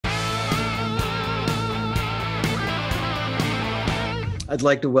I'd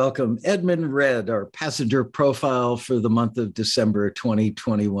like to welcome Edmond Redd, our passenger profile for the month of December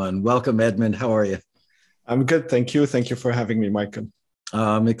 2021. Welcome, Edmond. How are you? I'm good. Thank you. Thank you for having me, Michael.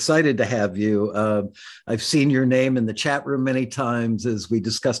 I'm excited to have you. I've seen your name in the chat room many times. As we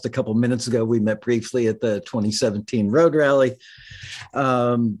discussed a couple minutes ago, we met briefly at the 2017 Road Rally.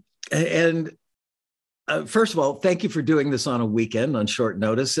 First of all, thank you for doing this on a weekend on short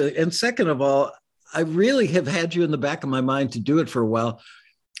notice. And second of all, I really have had you in the back of my mind to do it for a while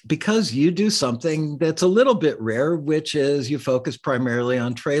because you do something that's a little bit rare, which is you focus primarily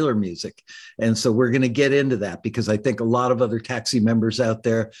on trailer music. And so we're going to get into that because I think a lot of other taxi members out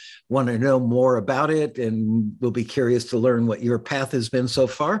there want to know more about it, and we'll be curious to learn what your path has been so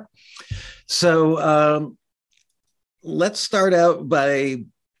far. So let's start out by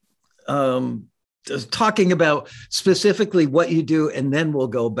talking about specifically what you do, and then we'll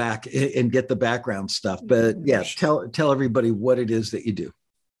go back and get the background stuff. But yeah, tell everybody what it is that you do.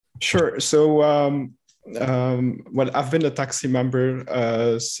 Sure. So, well, I've been a taxi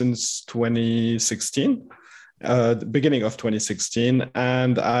member since 2016, the beginning of 2016,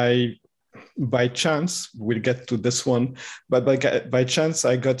 and by chance, we'll get to this one, but by chance,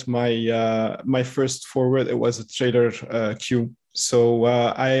 I got my first forward. It was a trailer queue. So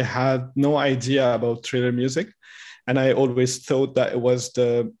I had no idea about trailer music, and I always thought that it was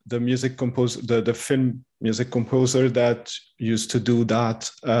the music composer, the film music composer that used to do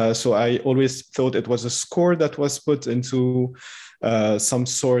that. So I always thought it was a score that was put into some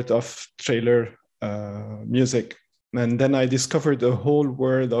sort of trailer music. And then I discovered a whole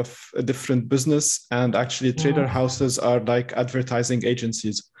world of a different business, and actually trailer houses are like advertising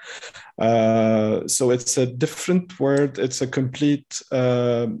agencies. So it's a different world. It's a complete,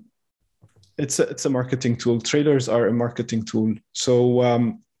 it's a marketing tool. Trailers are a marketing tool.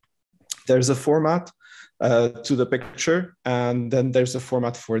 So there's a format to the picture, and then there's a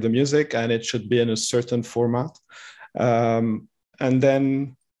format for the music, and it should be in a certain format. And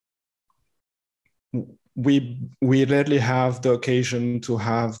then we rarely have the occasion to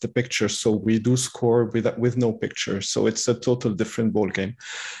have the picture, so we do score with no picture. So it's a total different ball game.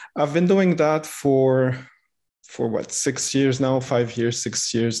 I've been doing that for what, 6 years now, 5 years,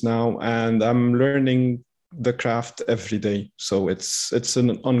 6 years now, and I'm learning the craft every day. So it's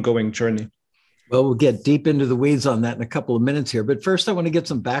an ongoing journey. Well, we'll get deep into the weeds on that in a couple of minutes here. But first, I want to get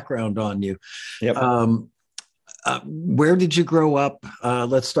some background on you. Yep. Where did you grow up?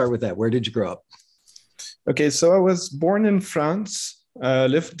 Let's start with that. Where did you grow up? Okay, so I was born in France,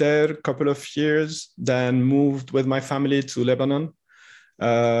 lived there a couple of years, then moved with my family to Lebanon,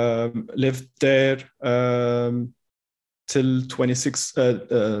 lived there till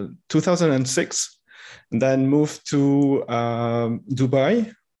 2006, and then moved to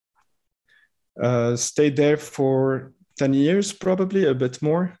Dubai. Stayed there for 10 years, probably a bit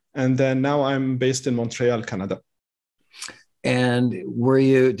more. And then now I'm based in Montreal, Canada. And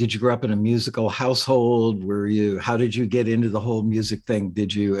did you grow up in a musical household? How did you get into the whole music thing?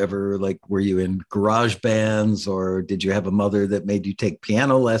 Did you ever, were you in garage bands, or did you have a mother that made you take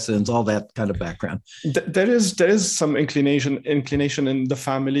piano lessons, all that kind of background? There is some inclination in the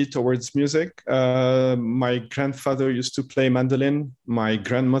family towards music. My grandfather used to play mandolin. My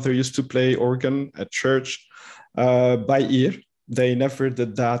grandmother used to play organ at church by ear. They never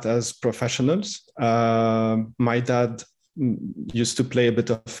did that as professionals. My dad used to play a bit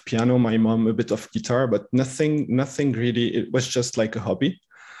of piano, my mom a bit of guitar, but nothing really. It was just like a hobby.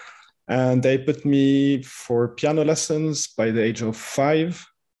 And they put me for piano lessons by the age of 5.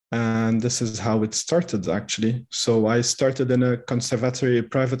 And this is how it started, actually. So I started in a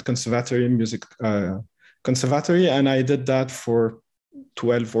private conservatory, music conservatory, and I did that for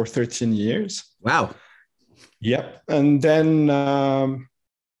 12 or 13 years. Wow. Yep. And then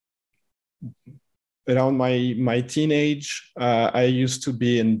around my teenage, I used to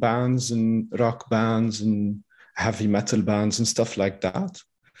be in bands and rock bands and heavy metal bands and stuff like that.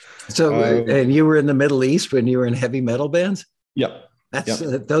 So, and you were in the Middle East when you were in heavy metal bands? Yep.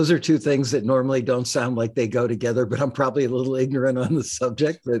 Those are two things that normally don't sound like they go together, but I'm probably a little ignorant on the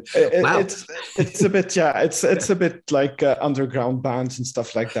subject. But wow. It's a bit, it's a bit like underground bands and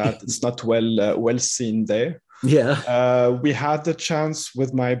stuff like that. It's not well seen there. Yeah. We had the chance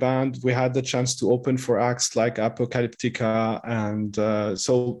with my band. We had the chance to open for acts like Apocalyptica, and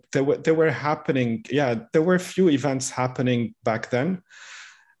so they were happening. Yeah, there were a few events happening back then.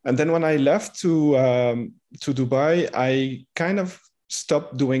 And then when I left to Dubai, I kind of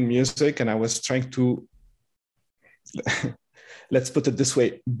stopped doing music, and I was trying to let's put it this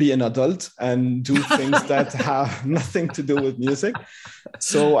way, be an adult and do things that have nothing to do with music.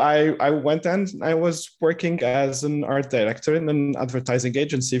 So I went and I was working as an art director in an advertising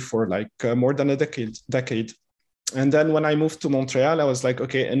agency for like more than a decade. And then when I moved to Montreal, I was like,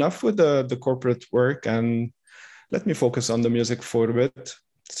 okay, enough with the corporate work and let me focus on the music for a bit.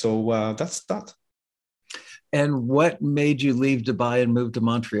 So that's that. And what made you leave Dubai and move to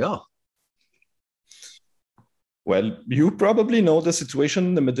Montreal? Well, you probably know the situation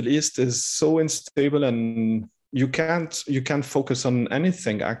in the Middle East is so unstable, and you can't focus on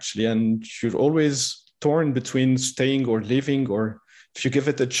anything actually, and you're always torn between staying or leaving, or if you give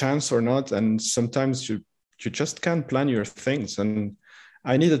it a chance or not. And sometimes you just can't plan your things. And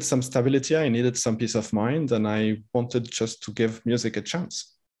I needed some stability, I needed some peace of mind, and I wanted just to give music a chance.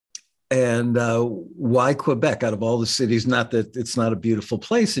 And why Quebec out of all the cities? Not that it's not a beautiful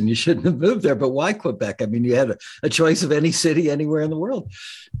place and you shouldn't have moved there, but why Quebec? I mean, you had a choice of any city anywhere in the world.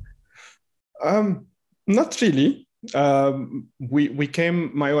 Not really. We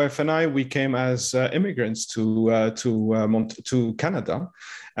came, my wife and I, we came as immigrants to Canada.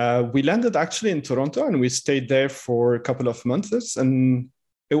 We landed actually in Toronto and we stayed there for a couple of months, and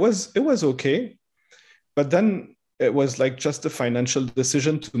it was okay. But then it was like just a financial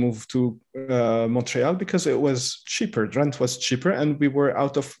decision to move to Montreal because it was cheaper. Rent was cheaper and we were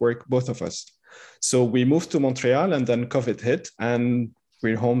out of work, both of us. So we moved to Montreal and then COVID hit and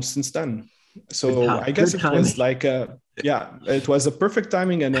we're home since then. So I guess it was like, it was a perfect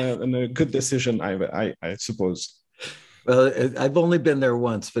timing and a good decision, I suppose. Well, I've only been there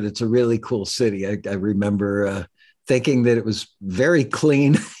once, but it's a really cool city. I remember thinking that it was very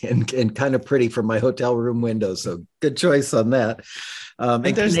clean and kind of pretty from my hotel room window. So good choice on that. And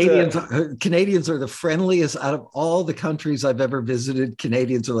Canadians are the friendliest out of all the countries I've ever visited.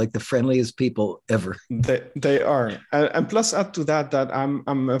 Canadians are like the friendliest people ever. They are, and plus add to that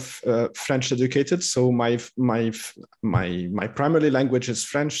I'm French educated, so my primary language is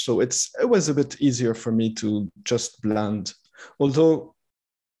French, so it was a bit easier for me to just blend. Although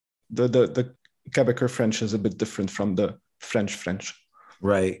the Quebecer French is a bit different from the French,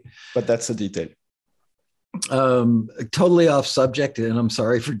 right? But that's a detail. Totally off subject, and I'm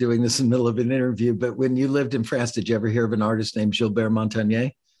sorry for doing this in the middle of an interview, but when you lived in France, did you ever hear of an artist named Gilbert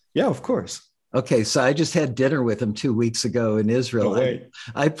Montagnier? Yeah, of course. Okay, so I just had dinner with him 2 weeks ago in Israel.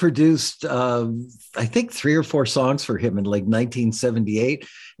 I produced, I think, 3 or 4 songs for him in like 1978,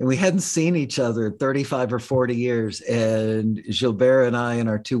 and we hadn't seen each other 35 or 40 years. And Gilbert and I and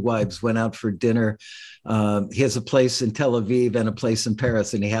our 2 wives went out for dinner. He has a place in Tel Aviv and a place in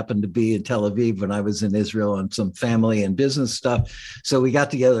Paris, and he happened to be in Tel Aviv when I was in Israel on some family and business stuff. So we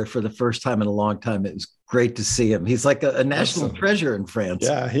got together for the first time in a long time. It was great to see him. He's like a national treasure in France.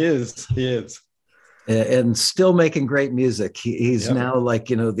 Yeah, he is. And still making great music. He's now like,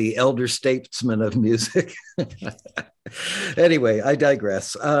 the elder statesman of music. Anyway, I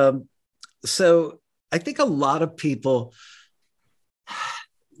digress. So I think a lot of people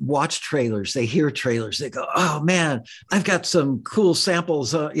watch trailers, they hear trailers, they go, oh man, I've got some cool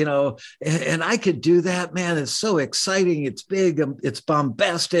samples, and I could do that, man. It's so exciting. It's big, it's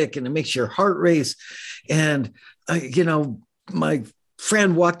bombastic, and it makes your heart race. And, my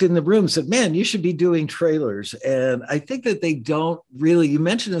friend walked in the room and said, man, you should be doing trailers. And I think that they don't really, you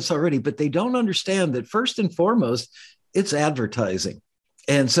mentioned this already, but they don't understand that first and foremost, it's advertising.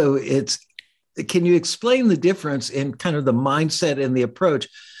 And so can you explain the difference in kind of the mindset and the approach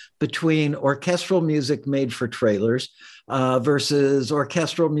between orchestral music made for trailers versus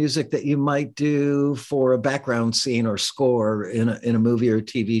orchestral music that you might do for a background scene or score in a movie or a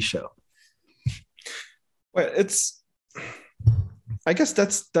TV show? Well, I guess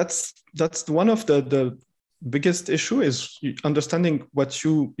that's one of the biggest issue is understanding what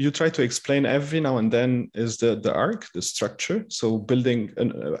you try to explain every now and then is the arc, the structure. So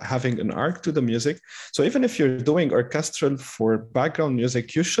having an arc to the music. So even if you're doing orchestral for background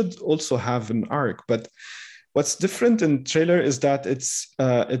music, you should also have an arc. But what's different in trailer is that it's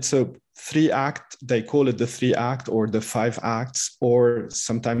a 3-act, they call it the 3-act or the 5 acts, or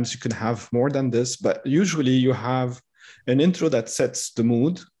sometimes you can have more than this, but usually you have an intro that sets the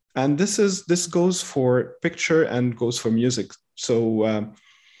mood. And this goes for picture and goes for music. So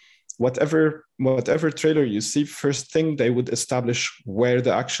whatever trailer you see, first thing they would establish where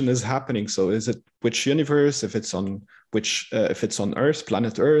the action is happening. So is it which universe, if it's on Earth,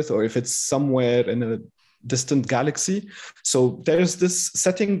 planet Earth, or if it's somewhere in a distant galaxy. So there's this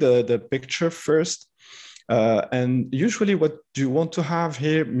setting the picture first. And usually what you want to have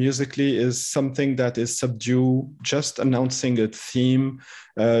here musically is something that is subdued, just announcing a theme,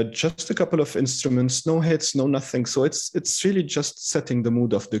 just a couple of instruments, no hits, no nothing. So it's really just setting the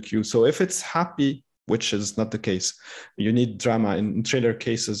mood of the cue. So if it's happy, which is not the case, you need drama in trailer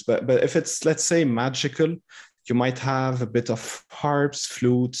cases. But if it's, let's say, magical, you might have a bit of harps,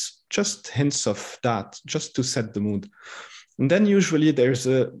 flutes, just hints of that, just to set the mood. And then usually there's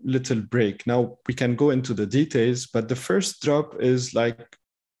a little break. Now we can go into the details, but the first drop is like,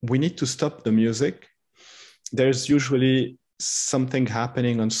 we need to stop the music. There's usually something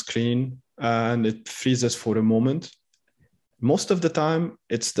happening on screen and it freezes for a moment. Most of the time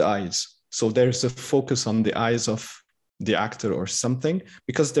it's the eyes. So there's a focus on the eyes of the actor or something,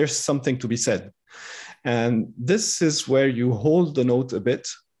 because there's something to be said. And this is where you hold the note a bit.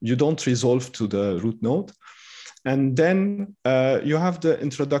 You don't resolve to the root note. And then you have the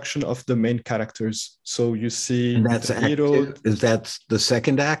introduction of the main characters. So you see and that's the act hero. two. Is that the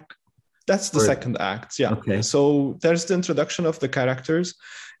second act? That's the second act, yeah. Okay. So there's the introduction of the characters.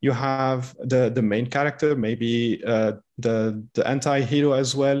 You have the main character, maybe the anti-hero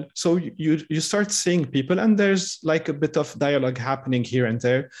as well. So you start seeing people, and there's like a bit of dialogue happening here and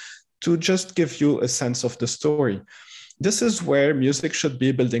there to just give you a sense of the story. This is where music should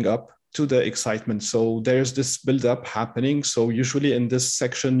be building up to the excitement. So there's this build-up happening. So usually in this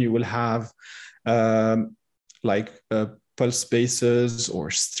section, you will have pulse basses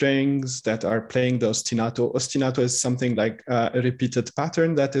or strings that are playing the ostinato. Ostinato is something like a repeated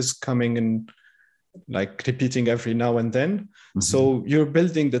pattern that is coming in, like repeating every now and then. Mm-hmm. So you're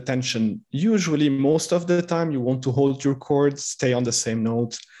building the tension. Usually, most of the time, you want to hold your chords, stay on the same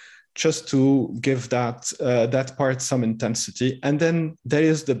note, just to give that part some intensity. And then there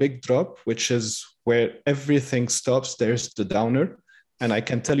is the big drop, which is where everything stops. There's the downer. And I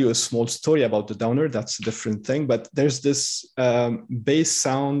can tell you a small story about the downer. That's a different thing. But there's this bass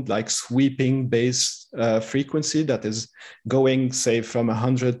sound, like sweeping bass frequency that is going, say, from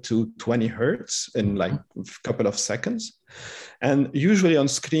 100 to 20 hertz in like a couple of seconds. And usually on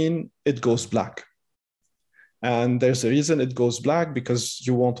screen, it goes black. And there's a reason it goes black, because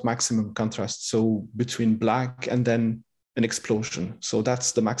you want maximum contrast. So between black and then an explosion. So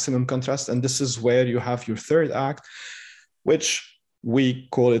that's the maximum contrast. And this is where you have your third act, which we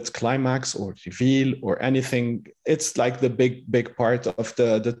call it climax or reveal or anything. It's like the big part of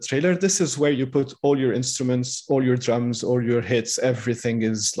the trailer. This is where you put all your instruments, all your drums, all your hits. Everything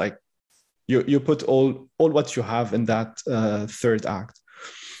is like, you put all what you have in that third act.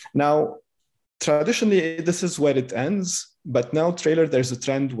 Now, traditionally, this is where it ends. But now there's a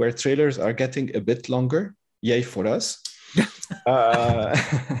trend where trailers are getting a bit longer. Yay for us.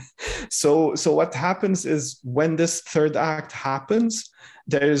 So what happens is, when this third act happens,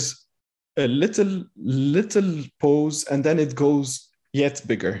 there's a little pause, and then it goes yet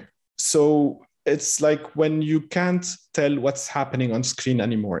bigger. So it's like when you can't tell what's happening on screen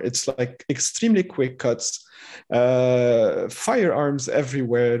anymore. It's like extremely quick cuts, firearms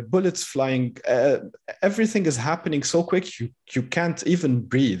everywhere, bullets flying, everything is happening so quick you can't even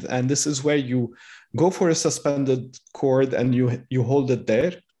breathe. And this is where you go for a suspended chord and you hold it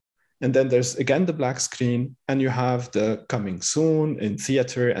there. And then there's again the black screen, and you have the coming soon in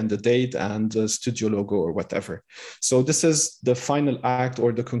theater and the date and the studio logo or whatever. So this is the final act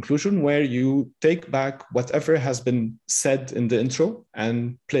or the conclusion, where you take back whatever has been said in the intro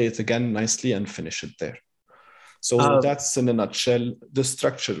and play it again nicely and finish it there. So that's in a nutshell the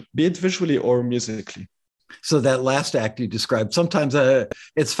structure, be it visually or musically. So that last act you described, sometimes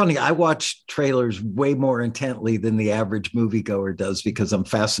it's funny, I watch trailers way more intently than the average moviegoer does, because I'm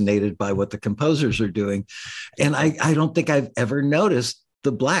fascinated by what the composers are doing. And I don't think I've ever noticed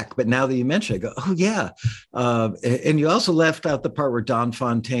the black, but now that you mention it, I go, oh yeah. And you also left out the part where Don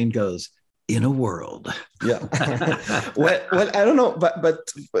Fontaine goes, "In a world." Yeah. well, I don't know, but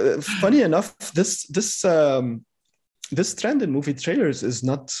funny enough, this trend in movie trailers is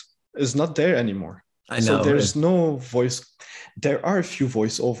not there anymore. I know. So there's no voice. There are a few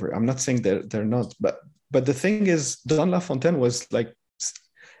voiceover. I'm not saying they're not, but the thing is, Don LaFontaine was like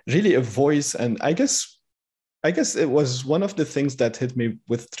really a voice, and I guess it was one of the things that hit me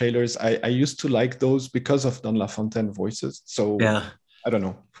with trailers. I used to like those because of Don LaFontaine voices. So yeah, I don't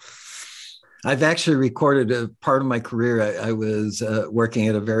know. I've actually recorded a part of my career. I was working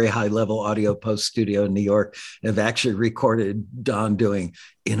at a very high-level audio post studio in New York. I've actually recorded Don doing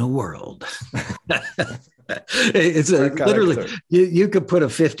 "In a World." It's literally, you could put a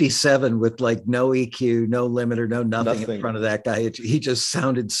 57 with like no EQ, no limiter, no nothing in front of that guy. He just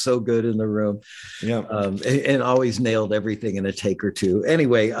sounded so good in the room. Yeah, and always nailed everything in a take or two.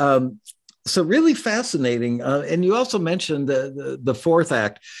 Anyway, So really fascinating. And you also mentioned the fourth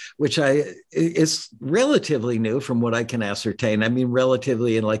act, which is relatively new from what I can ascertain. I mean,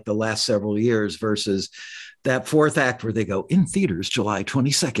 relatively in like the last several years versus that fourth act where they go in theaters July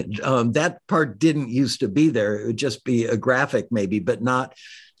 22nd. That part didn't used to be there. It would just be a graphic maybe, but not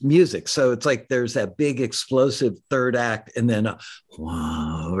music. So it's like there's that big explosive third act and then a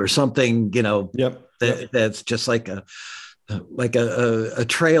wow or something, that's just like a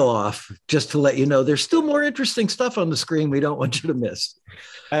trail off, just to let you know there's still more interesting stuff on the screen we don't want you to miss.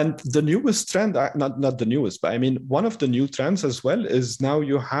 And the newest trend, not the newest, but I mean, one of the new trends as well is now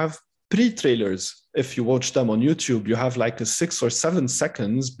you have pre-trailers. If you watch them on YouTube, you have like a 6 or 7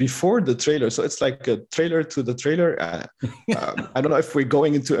 seconds before the trailer. So it's like a trailer to the trailer. I don't know if we're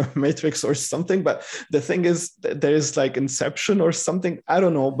going into a Matrix or something, but the thing is there is like Inception or something. I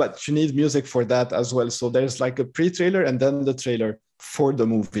don't know, but you need music for that as well. So there's like a pre-trailer and then the trailer for the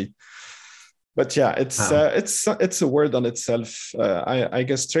movie. But yeah, it's a word on itself. I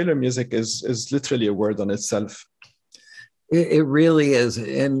guess trailer music is literally a word on itself. It really is.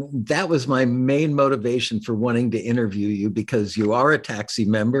 And that was my main motivation for wanting to interview you, because you are a taxi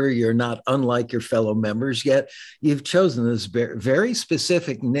member. You're not unlike your fellow members, yet you've chosen this very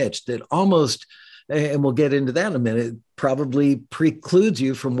specific niche that almost, and we'll get into that in a minute, probably precludes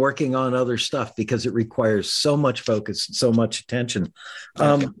you from working on other stuff because it requires so much focus, so much attention.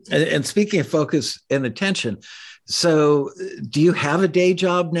 And speaking of focus and attention, so do you have a day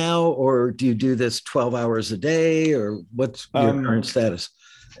job now, or do you do this 12 hours a day, or what's your current status?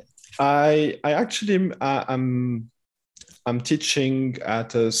 I actually, I'm teaching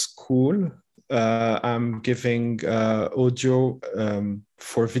at a school. I'm giving audio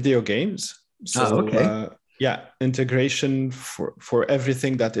for video games. So okay. Integration for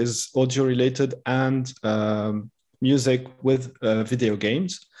everything that is audio related and music with video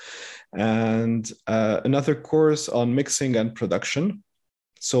games. And another course on mixing and production.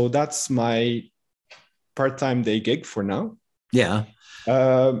 So that's my part-time day gig for now. Yeah.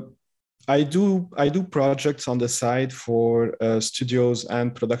 I do projects on the side for studios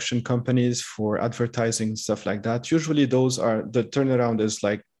and production companies for advertising, stuff like that. Usually those are, the turnaround is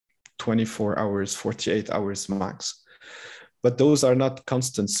like 24 hours, 48 hours max. But those are not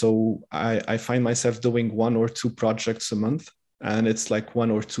constant. So I find myself doing 1 or 2 projects a month. And it's like 1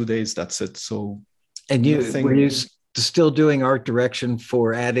 or 2 days, that's it. So, and were you still doing art direction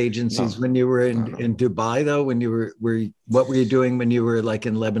for ad agencies when you were in Dubai, though? When you what were you doing when you were like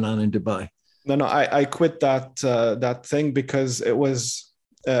in Lebanon and Dubai? No, I quit that thing because it was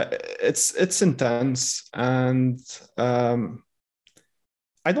it's intense, and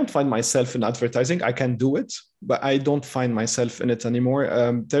I don't find myself in advertising. I can do it, but I don't find myself in it anymore.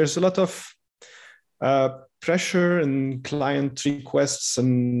 There's a lot of pressure and client requests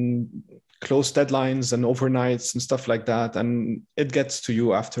and close deadlines and overnights and stuff like that. And it gets to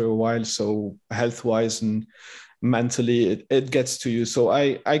you after a while. So health-wise and mentally, it gets to you. So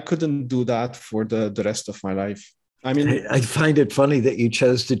I couldn't do that for the rest of my life. I mean, I find it funny that you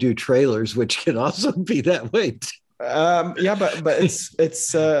chose to do trailers, which can also be that way. Yeah, but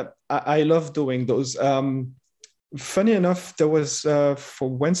it's I love doing those. Funny enough, there was for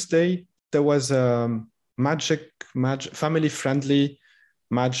Wednesday, there was magic family friendly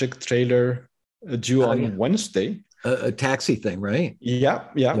magic trailer due on Wednesday. A taxi thing, right? Yeah,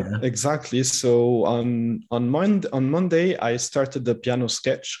 exactly. So on Monday I started the piano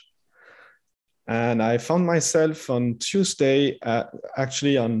sketch, and I found myself on Tuesday,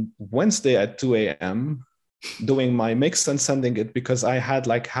 actually on Wednesday at 2 a.m. doing my mix and sending it, because I had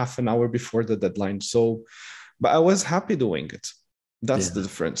like half an hour before the deadline. So, but I was happy doing it. That's the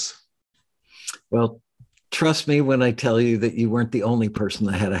difference. Well, trust me when I tell you that you weren't the only person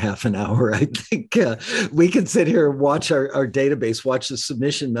that had a half an hour. I think we can sit here and watch our database, watch the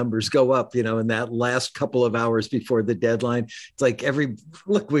submission numbers go up, in that last couple of hours before the deadline. It's like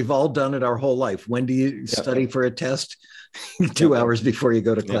we've all done it our whole life. When do you study for a test? 2 hours before you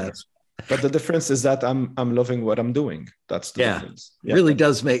go to class. But the difference is that I'm loving what I'm doing. That's the difference. It really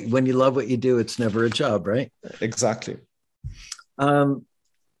does make, when you love what you do, it's never a job, right? Exactly.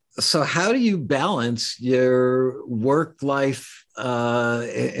 So how do you balance your work life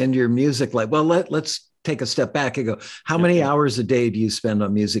and your music life? Well, let's take a step back and go, how many hours a day do you spend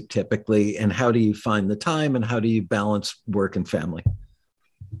on music typically? And how do you find the time, and how do you balance work and family?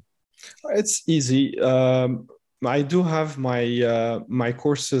 It's easy. I do have my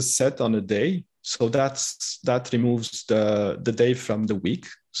courses set on a day. So that removes the day from the week.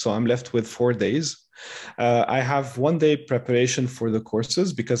 So I'm left with 4 days. I have 1 day preparation for the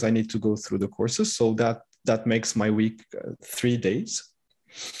courses because I need to go through the courses. So that makes my week 3 days.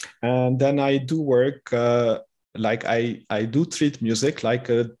 And then I do work, like I do treat music like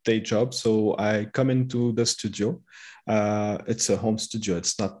a day job. So I come into the studio. It's a home studio.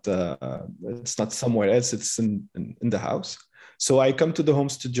 It's not somewhere else. It's in the house. So I come to the home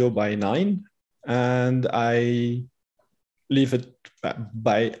studio by 9, and I leave it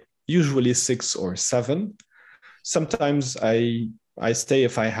by usually 6 or 7. Sometimes I stay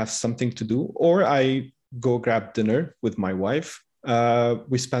if I have something to do, or I go grab dinner with my wife.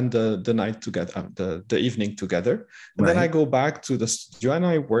 We spend the night together, the evening together, and then I go back to the studio and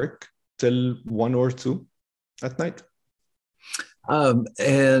I work till 1 or 2 at night.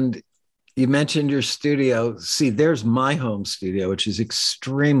 And you mentioned your studio. See, there's my home studio, which is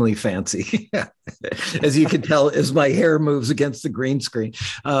extremely fancy. As you can tell, as my hair moves against the green screen.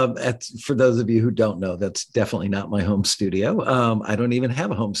 For those of you who don't know, that's definitely not my home studio. I don't even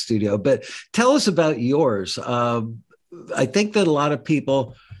have a home studio, but tell us about yours. I think that a lot of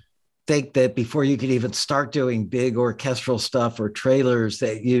people think that before you can even start doing big orchestral stuff or trailers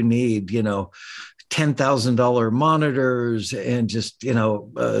that you need, $10,000 monitors and just,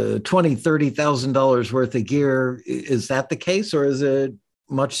 $20,000, $30,000 worth of gear. Is that the case, or is it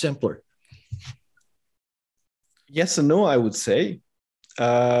much simpler? Yes and no, I would say.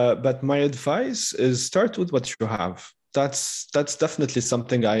 But my advice is start with what you have. That's definitely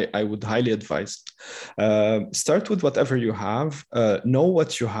something I would highly advise. Start with whatever you have, know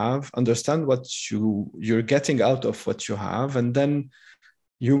what you have, understand what you're getting out of what you have, and then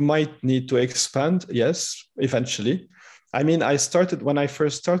you might need to expand, yes, eventually. I mean, when I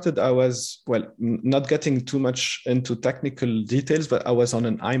first started, I was, not getting too much into technical details, but I was on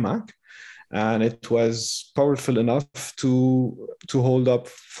an iMac, and it was powerful enough to hold up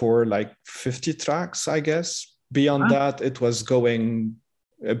for like 50 tracks, I guess. Beyond that, it was going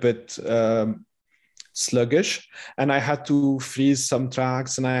a bit sluggish, and I had to freeze some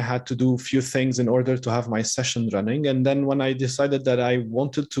tracks, and I had to do a few things in order to have my session running. And then when I decided that I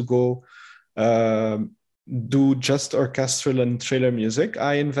wanted to go do just orchestral and trailer music,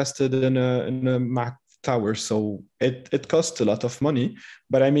 I invested in a Mac tower. So it cost a lot of money,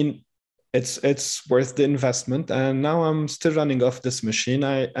 but I mean, it's worth the investment. And now I'm still running off this machine.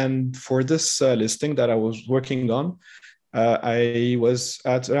 And for this listing that I was working on, I was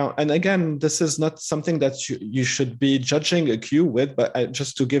at around, and again, this is not something that you should be judging a queue with, but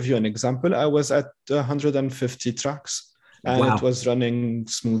just to give you an example, I was at 150 tracks, and It was running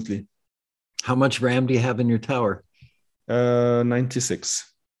smoothly. How much RAM do you have in your tower?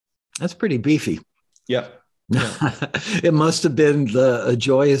 96. That's pretty beefy. Yeah. It must have been a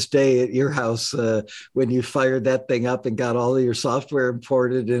joyous day at your house when you fired that thing up and got all of your software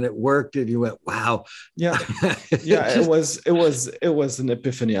imported and it worked, and you went, "Wow!" Yeah, it was an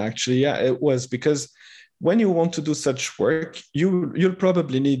epiphany, actually. Yeah, it was, because when you want to do such work, you'll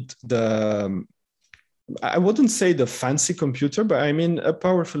probably need I wouldn't say the fancy computer, but I mean a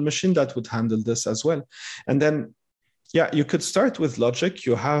powerful machine that would handle this as well. And then, yeah, you could start with Logic.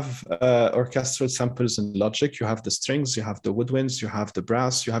 You have orchestral samples in Logic. You have the strings, you have the woodwinds, you have the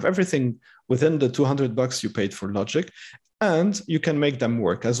brass, you have everything within the $200 you paid for Logic, and you can make them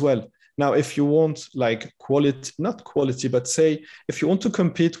work as well. Now, if you want like quality, not quality, but say if you want to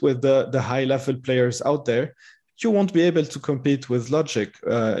compete with the high-level players out there, you won't be able to compete with Logic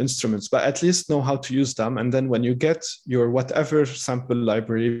instruments, but at least know how to use them. And then when you get your whatever sample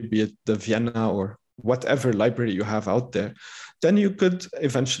library, be it the Vienna or whatever library you have out there, then you could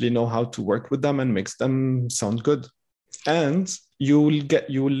eventually know how to work with them and make them sound good. And you'll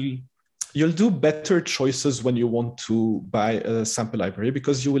do better choices when you want to buy a sample library,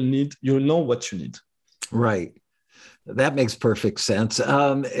 because you'll know what you need. Right. That makes perfect sense.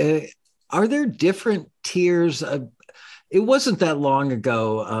 Are there different tiers? It wasn't that long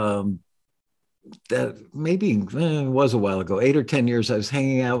ago, that maybe it was a while ago, 8 or 10 years, I was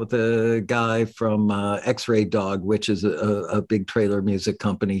hanging out with a guy from X-Ray Dog, which is a big trailer music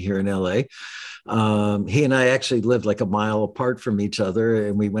company here in LA. He and I actually lived like a mile apart from each other,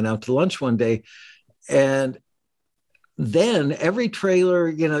 and we went out to lunch one day. And then every trailer,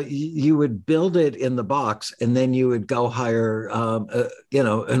 you would build it in the box, and then you would go hire,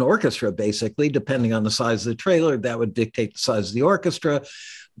 an orchestra, basically, depending on the size of the trailer. That would dictate the size of the orchestra.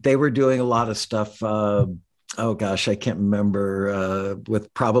 They were doing a lot of stuff oh gosh, I can't remember,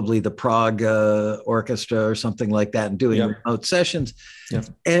 with probably the Prague Orchestra or something like that, and doing Yeah. remote sessions. Yeah.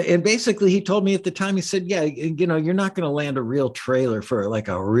 And basically, he told me at the time, he said, yeah, you know, you're not going to land a real trailer for like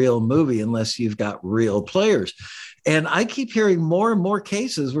a real movie unless you've got real players. And I keep hearing more and more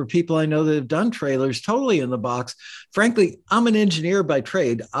cases where people I know that have done trailers totally in the box. Frankly, I'm an engineer by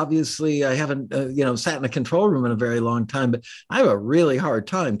trade. Obviously, I haven't, sat in a control room in a very long time, but I have a really hard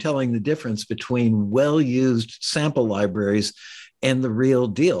time telling the difference between well-used sample libraries and the real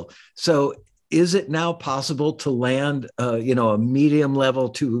deal. So is it now possible to land, a medium level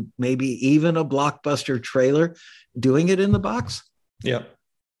to maybe even a blockbuster trailer doing it in the box? Yeah.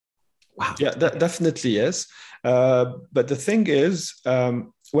 Wow. Yeah, that definitely is. But the thing is,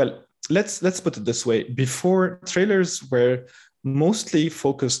 well, let's put it this way. Before, trailers were mostly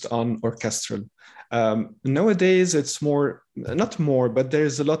focused on orchestral. Nowadays, it's more, not more, but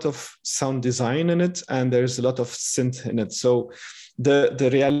there's a lot of sound design in it, and there's a lot of synth in it. So the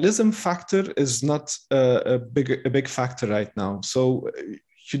realism factor is not a big factor right now. So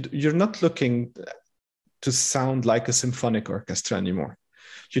you're not looking to sound like a symphonic orchestra anymore.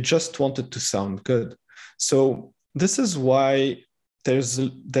 You just want it to sound good. So this is why there's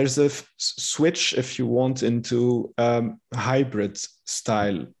a switch, if you want, into hybrid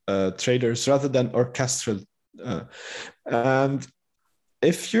style trailers rather than orchestral. And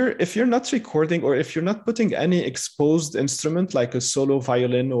if you're not recording, or if you're not putting any exposed instrument like a solo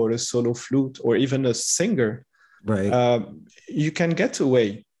violin or a solo flute or even a singer, right, you can get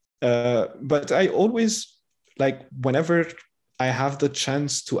away. But I always, like, whenever I have the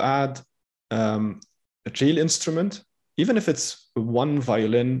chance to add a real instrument, even if it's one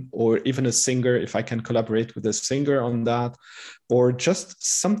violin or even a singer, if I can collaborate with a singer on that, or just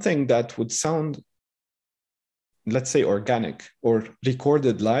something that would sound, let's say, organic or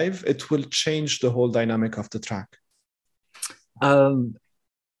recorded live, it will change the whole dynamic of the track. I'm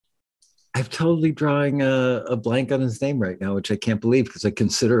totally drawing a blank on his name right now, which I can't believe because I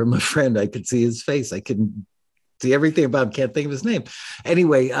consider him a friend. I could see his face. I couldn't see everything about him, can't think of his name.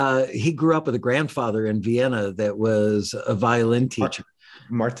 Anyway, he grew up with a grandfather in Vienna that was a violin teacher.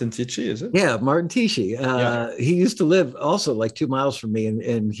 Martin Tichy, is it? Yeah, Martin Tichy. Yeah. He used to live also like 2 miles from me,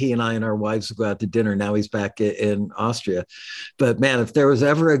 and he and I and our wives would go out to dinner. Now he's back in Austria. But man, if there was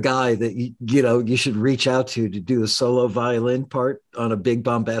ever a guy that you should reach out to do a solo violin part on a big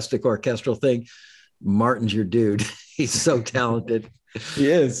bombastic orchestral thing, Martin's your dude. He's so talented.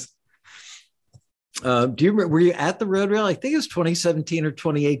 He is. Do you remember, were you at the Road Rail? I think it was 2017 or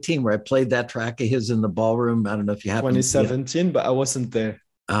 2018 where I played that track of his in the ballroom. I don't know if you happened 2017, but I wasn't there.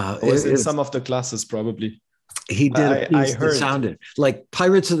 I was in some of the classes probably. He did a piece that sounded like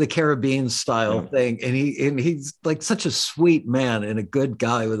Pirates of the Caribbean style thing. And he's like such a sweet man and a good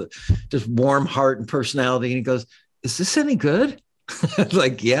guy with a just warm heart and personality. And he goes, "Is this any good?"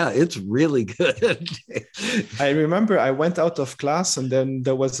 Like, yeah, it's really good. I remember I went out of class, and then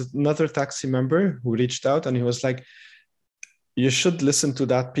there was another taxi member who reached out, and he was like, "You should listen to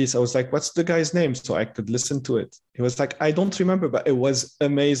that piece." I was like, "What's the guy's name?" So I could listen to it. He was like, "I don't remember, but it was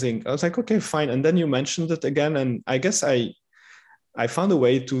amazing." I was like, "Okay, fine." And then you mentioned it again, and I guess I found a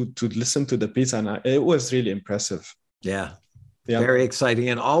way to listen to the piece, and it was really impressive. Yeah. Very exciting,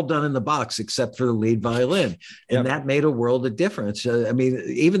 and all done in the box except for the lead violin. And that made a world of difference. I mean,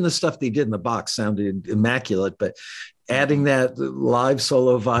 even the stuff they did in the box sounded immaculate, but adding that live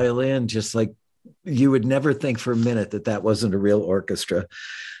solo violin, just like you would never think for a minute that wasn't a real orchestra.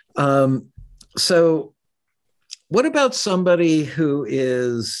 So what about somebody who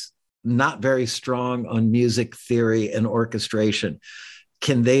is not very strong on music theory and orchestration?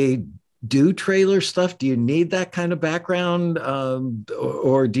 Can they do trailer stuff? Do you need that kind of background,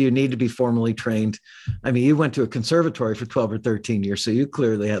 or do you need to be formally trained? I mean, you went to a conservatory for 12 or 13 years, so you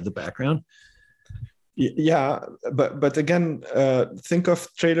clearly have the background. Yeah, but again, think of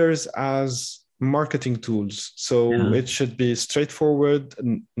trailers as marketing tools. So it should be straightforward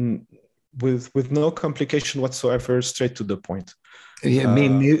and with no complication whatsoever, straight to the point. I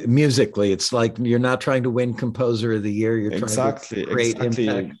mean, musically, it's like you're not trying to win Composer of the Year. You're trying to create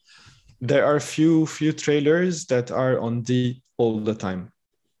impact. There are few trailers that are on D all the time.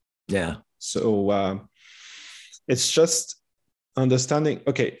 Yeah. So it's just understanding.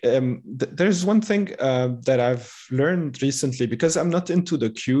 Okay, there's one thing that I've learned recently, because I'm not into the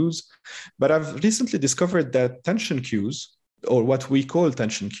cues, but I've recently discovered that tension cues, or what we call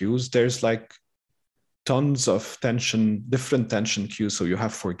tension cues, there's like tons of different tension cues. So you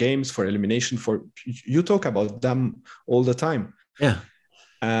have for games, for elimination, you talk about them all the time. Yeah.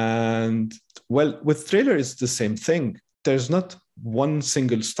 And well, with trailer, it's the same thing. There's not one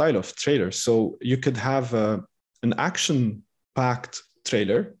single style of trailer. So you could have an action-packed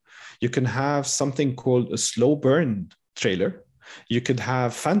trailer. You can have something called a slow burn trailer. You could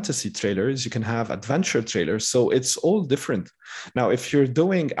have fantasy trailers. You can have adventure trailers. So it's all different. Now, if you're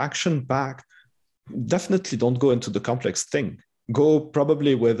doing action-packed, definitely don't go into the complex thing. Go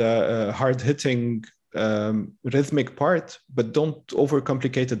probably with a hard-hitting rhythmic part, but don't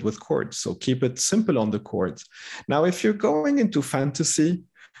overcomplicate it with chords. So keep it simple on the chords. Now, if you're going into fantasy,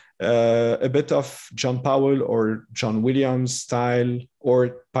 a bit of John Powell or John Williams style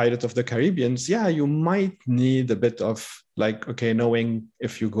or Pirate of the Caribbean, yeah, you might need a bit of like, okay, knowing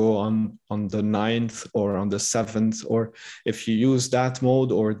if you go on the 9th or on the 7th, or if you use that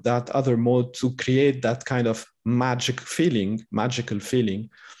mode or that other mode to create that kind of magical feeling.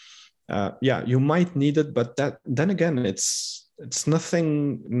 Yeah, you might need it, but then again, it's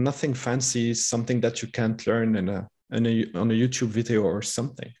nothing fancy, something that you can't learn on a YouTube video or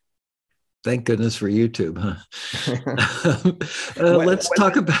something. Thank goodness for YouTube, huh? Let's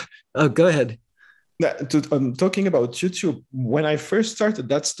talk about. Oh, go ahead. Talking about YouTube, when I first started,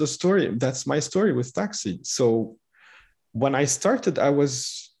 that's the story. That's my story with Taxi. So when I started, I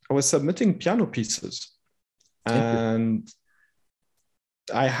was submitting piano pieces, and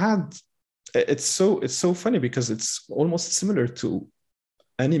I had. It's so funny because it's almost similar to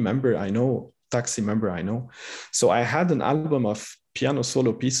any member I know, Taxi member I know. So I had an album of piano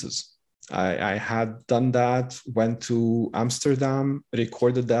solo pieces. I had done that, went to Amsterdam,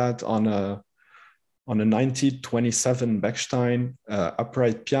 recorded that on a 1927 Bechstein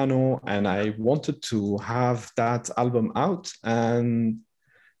upright piano, and I wanted to have that album out, and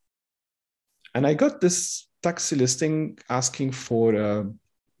I got this Taxi listing asking for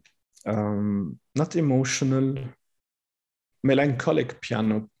not emotional, melancholic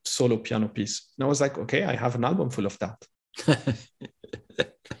solo piano piece, and I was like, okay, I have an album full of that.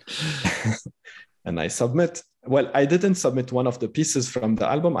 And I submit. Well, I didn't submit one of the pieces from the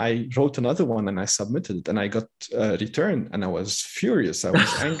album. I wrote another one and I submitted it, and I got returned, and I was furious. I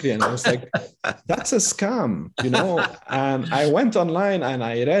was angry, and I was like, that's a scam, And I went online and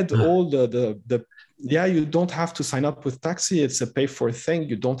I read all the yeah, you don't have to sign up with Taxi. It's a pay for thing.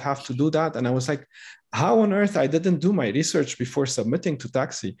 You don't have to do that. And I was like, how on earth I didn't do my research before submitting to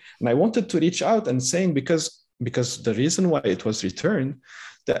Taxi? And I wanted to reach out and saying, because the reason why it was returned,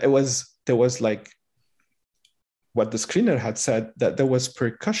 that there was like what the screener had said, that there was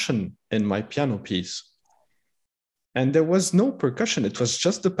percussion in my piano piece. And there was no percussion. It was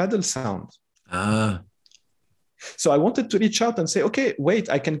just the pedal sound. So I wanted to reach out and say, okay, wait,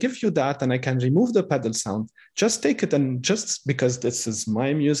 I can give you that and I can remove the pedal sound. Just take it, and just because this is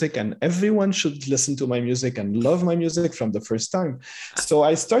my music and everyone should listen to my music and love my music from the first time. So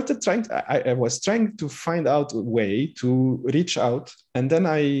I started I was trying to find out a way to reach out. And then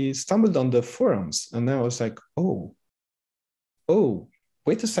I stumbled on the forums, and then I was like, oh,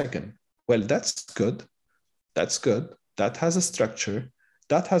 wait a second. Well, that's good. That's good. That has a structure.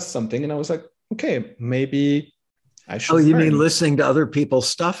 That has something. And I was like, okay, maybe I should. Oh, you mean listening to other people's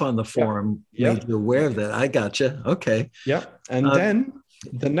stuff on the forum made you aware of that? I gotcha. Okay. Yeah. And then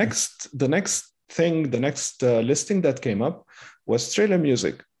the next listing that came up was trailer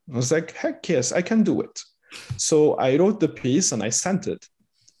music. I was like, heck yes, I can do it. So I wrote the piece and I sent it.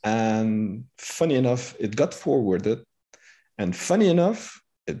 And funny enough, it got forwarded. And funny enough,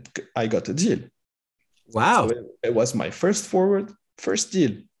 I got a deal. Wow. So it was my first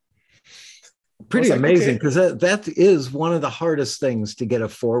deal. Pretty amazing, because that is one of the hardest things to get a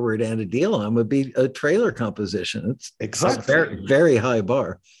forward and a deal on, would be a trailer composition. It's exactly a very, very high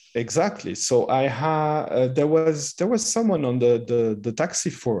bar. Exactly. So I had there was someone on the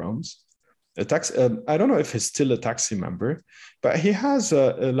Taxi forums. I don't know if he's still a Taxi member, but he has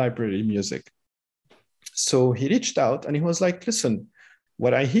a library music. So he reached out and he was like, listen,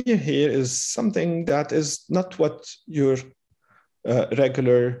 what I hear here is something that is not what your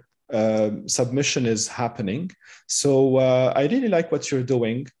regular submission is happening. So I really like what you're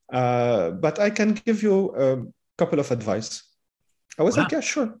doing, but I can give you a couple of advice. I was like, yeah,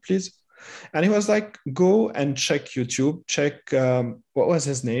 sure, please. And he was like, go and check YouTube, check, what was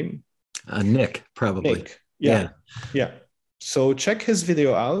his name? Nick, probably. Nick. Yeah. So check his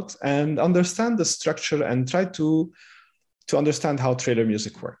video out and understand the structure and try to understand how trailer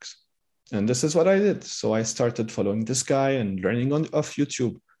music works. And this is what I did. So I started following this guy and learning off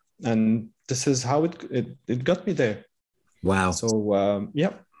YouTube. And this is how it got me there. Wow. So,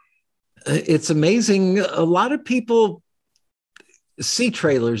 yeah. It's amazing. A lot of people see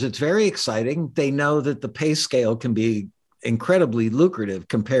trailers. It's very exciting. They know that the pay scale can be incredibly lucrative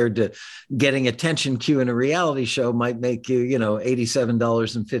compared to getting attention cue in a reality show might make you,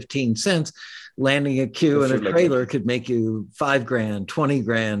 $87.15. Landing a cue in a trailer could make you $5,000,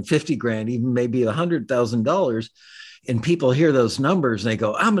 $20,000, $50,000, even maybe $100,000. And people hear those numbers and they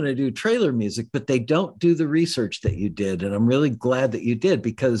go, I'm going to do trailer music, but they don't do the research that you did. And I'm really glad that you did,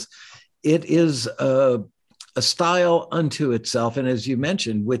 because it is a style unto itself. And as you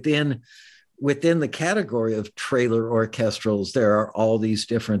mentioned, within the category of trailer orchestrals, there are all these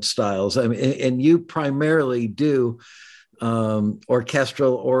different styles. I mean, and you primarily do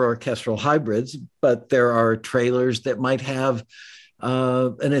orchestral or orchestral hybrids, but there are trailers that might have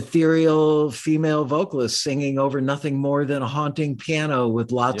an ethereal female vocalist singing over nothing more than a haunting piano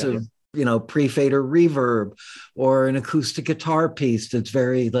with lots of, pre-fade or reverb, or an acoustic guitar piece that's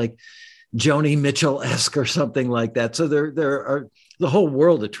very like Joni Mitchell-esque or something like that. So there are the whole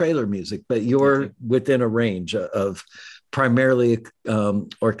world of trailer music, but you're within a range of primarily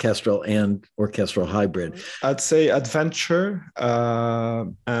orchestral and orchestral hybrid. I'd say adventure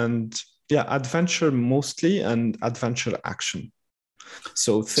adventure mostly, and adventure action.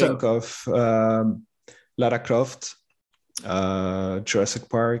 So think of Lara Croft, Jurassic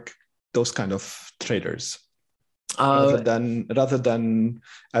Park, those kind of trailers. Rather than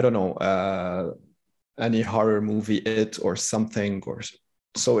I don't know, any horror movie, It or something, or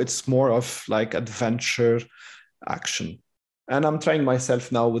so it's more of like adventure action. And I'm trying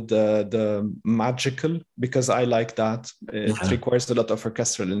myself now with the magical, because I like that. It requires a lot of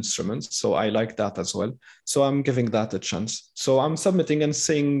orchestral instruments, so I like that as well. So I'm giving that a chance. So I'm submitting and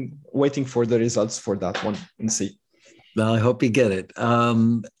waiting for the results for that one and see. Well, I hope you get it.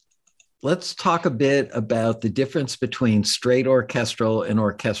 Let's talk a bit about the difference between straight orchestral and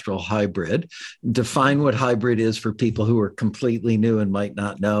orchestral hybrid. Define what hybrid is for people who are completely new and might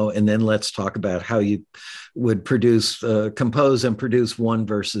not know. And then let's talk about how you would compose and produce one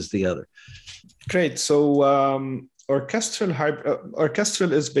versus the other. Great. So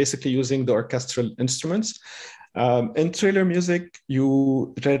orchestral is basically using the orchestral instruments. In trailer music,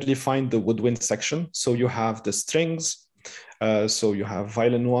 you rarely find the woodwind section. So you have the strings. So you have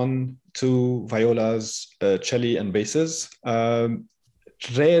violin 1, 2, violas, cello, and basses.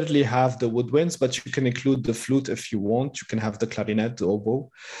 Rarely have the woodwinds, but you can include the flute if you want. You can have the clarinet, the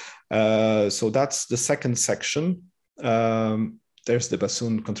oboe. So that's the second section. There's the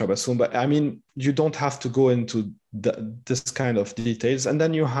bassoon, contrabassoon, but I mean, you don't have to go into this kind of details. And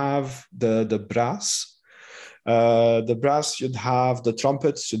then you have the brass. The brass, you'd have the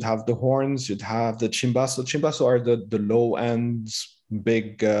trumpets, you'd have the horns, you'd have the chimbasso. Chimbasso are the low end,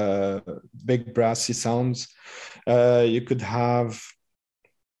 big brassy sounds. You could have,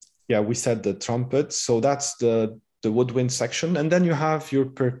 we said the trumpet. So that's the woodwind section. And then you have your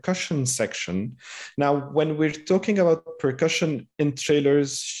percussion section. Now, when we're talking about percussion in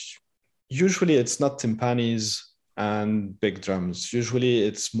trailers, usually it's not timpanis and big drums. Usually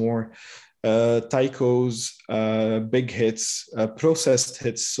it's more taikos, big hits, processed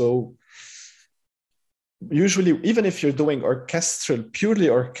hits. So usually, even if you're doing purely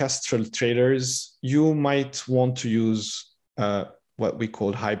orchestral trailers, you might want to use what we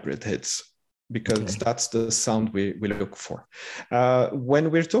call hybrid hits, because that's the sound we look for. When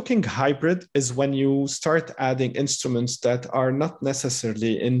we're talking hybrid is when you start adding instruments that are not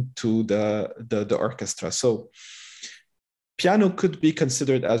necessarily into the orchestra. So piano could be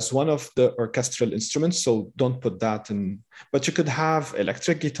considered as one of the orchestral instruments, so don't put that in. But you could have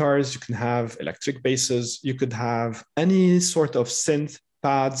electric guitars, you can have electric basses, you could have any sort of synth,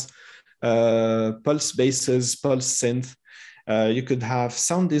 pads, pulse basses, pulse synth. You could have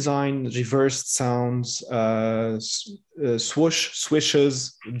sound design, reversed sounds,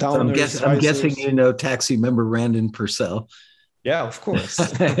 swishes, downers, so I'm guessing you know Taxi member Randon Purcell. Yeah, of course.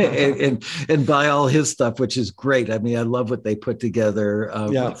 and buy all his stuff, which is great. I mean, I love what they put together.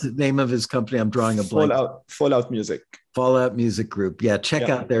 What's the name of his company? I'm drawing a blank. Fallout Music. Fallout Music Group. Yeah, check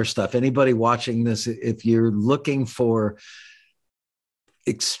out their stuff. Anybody watching this, if you're looking for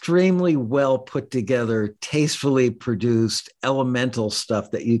extremely well put together, tastefully produced, elemental stuff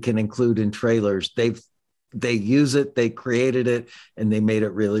that you can include in trailers, they use it, they created it, and they made it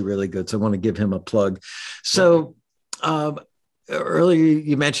really, really good. So I want to give him a plug. So earlier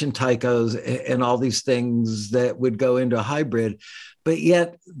you mentioned taikos and all these things that would go into hybrid, but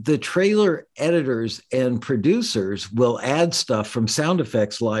yet the trailer editors and producers will add stuff from sound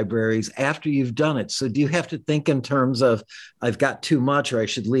effects libraries after you've done it. So do you have to think in terms of, I've got too much, or I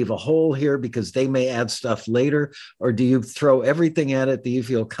should leave a hole here because they may add stuff later? Or do you throw everything at it that you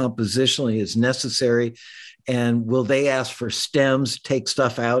feel compositionally is necessary? And will they ask for stems, take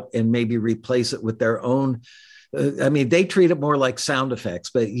stuff out and maybe replace it with their own I mean, they treat it more like sound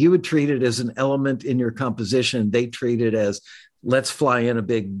effects, but you would treat it as an element in your composition. They treat it as, let's fly in a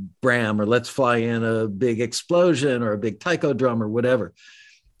big bram, or let's fly in a big explosion, or a big taiko drum, or whatever.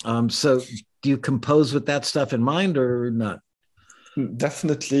 So do you compose with that stuff in mind or not?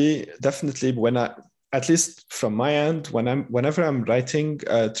 Definitely. At least from my end, whenever I'm writing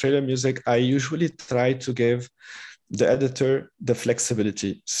trailer music, I usually try to give the editor the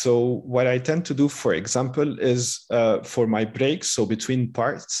flexibility. So what I tend to do, for example, is for my breaks, so between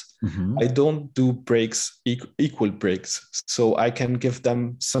parts, I don't do breaks, equal breaks. So I can give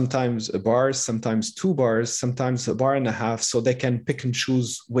them sometimes a bar, sometimes 2 bars, sometimes a bar and a half, so they can pick and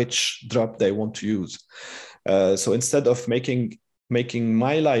choose which drop they want to use. So instead of making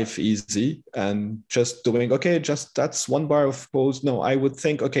my life easy and just doing, okay, just that's 1 bar of pause. No, I would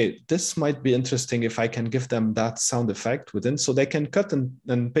think, okay, this might be interesting if I can give them that sound effect within, so they can cut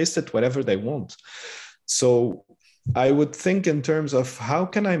and paste it wherever they want. So I would think in terms of how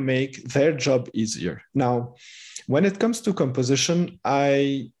can I make their job easier. Now, when it comes to composition,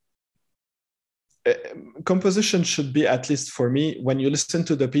 composition should be, at least for me, when you listen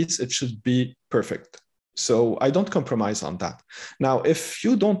to the piece, it should be perfect. So I don't compromise on that. Now, if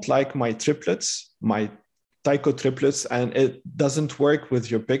you don't like my triplets, my taiko triplets, and it doesn't work with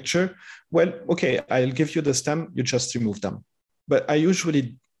your picture, well, okay, I'll give you the stem, you just remove them. But I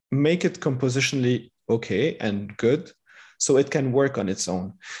usually make it compositionally okay and good, so it can work on its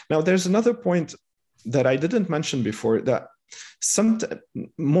own. Now, there's another point that I didn't mention before, that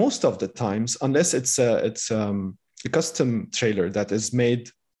most of the times, unless it's a custom trailer that is made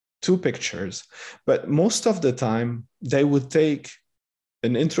 2 pictures, but most of the time they would take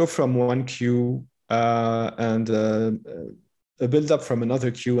an intro from one cue and a build-up from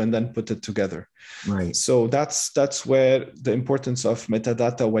another cue, and then put it together. Right. So that's where the importance of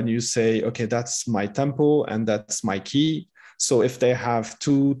metadata, when you say, okay, that's my tempo and that's my key. So if they have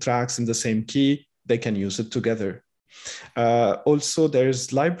 2 tracks in the same key, they can use it together. Also,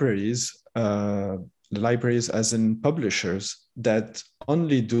 there's libraries as in publishers that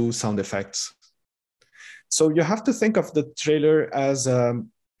only do sound effects. So you have to think of the trailer as the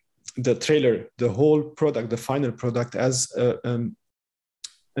whole product, the final product, as an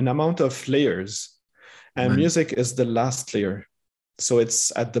amount of layers, and music is the last layer. So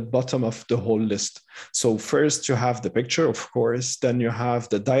it's at the bottom of the whole list. So first you have the picture, of course, then you have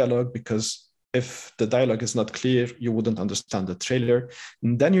the dialogue, because if the dialogue is not clear, you wouldn't understand the trailer.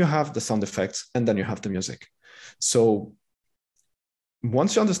 And then you have the sound effects, and then you have the music. So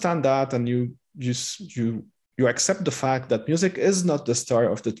once you understand that, and you accept the fact that music is not the star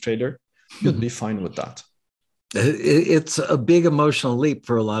of the trailer, you'll be fine with that. It's a big emotional leap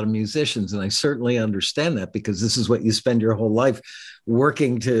for a lot of musicians, and I certainly understand that, because this is what you spend your whole life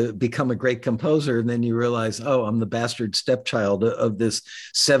working to become a great composer, and then you realize, oh, I'm the bastard stepchild of this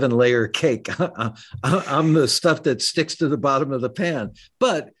 7-layer cake. I'm the stuff that sticks to the bottom of the pan.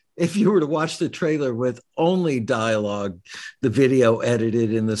 But if you were to watch the trailer with only dialogue, the video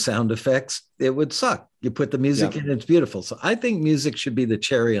edited in the sound effects, it would suck. You put the music in, it's beautiful. So I think music should be the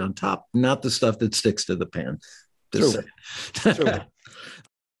cherry on top, not the stuff that sticks to the pan. True.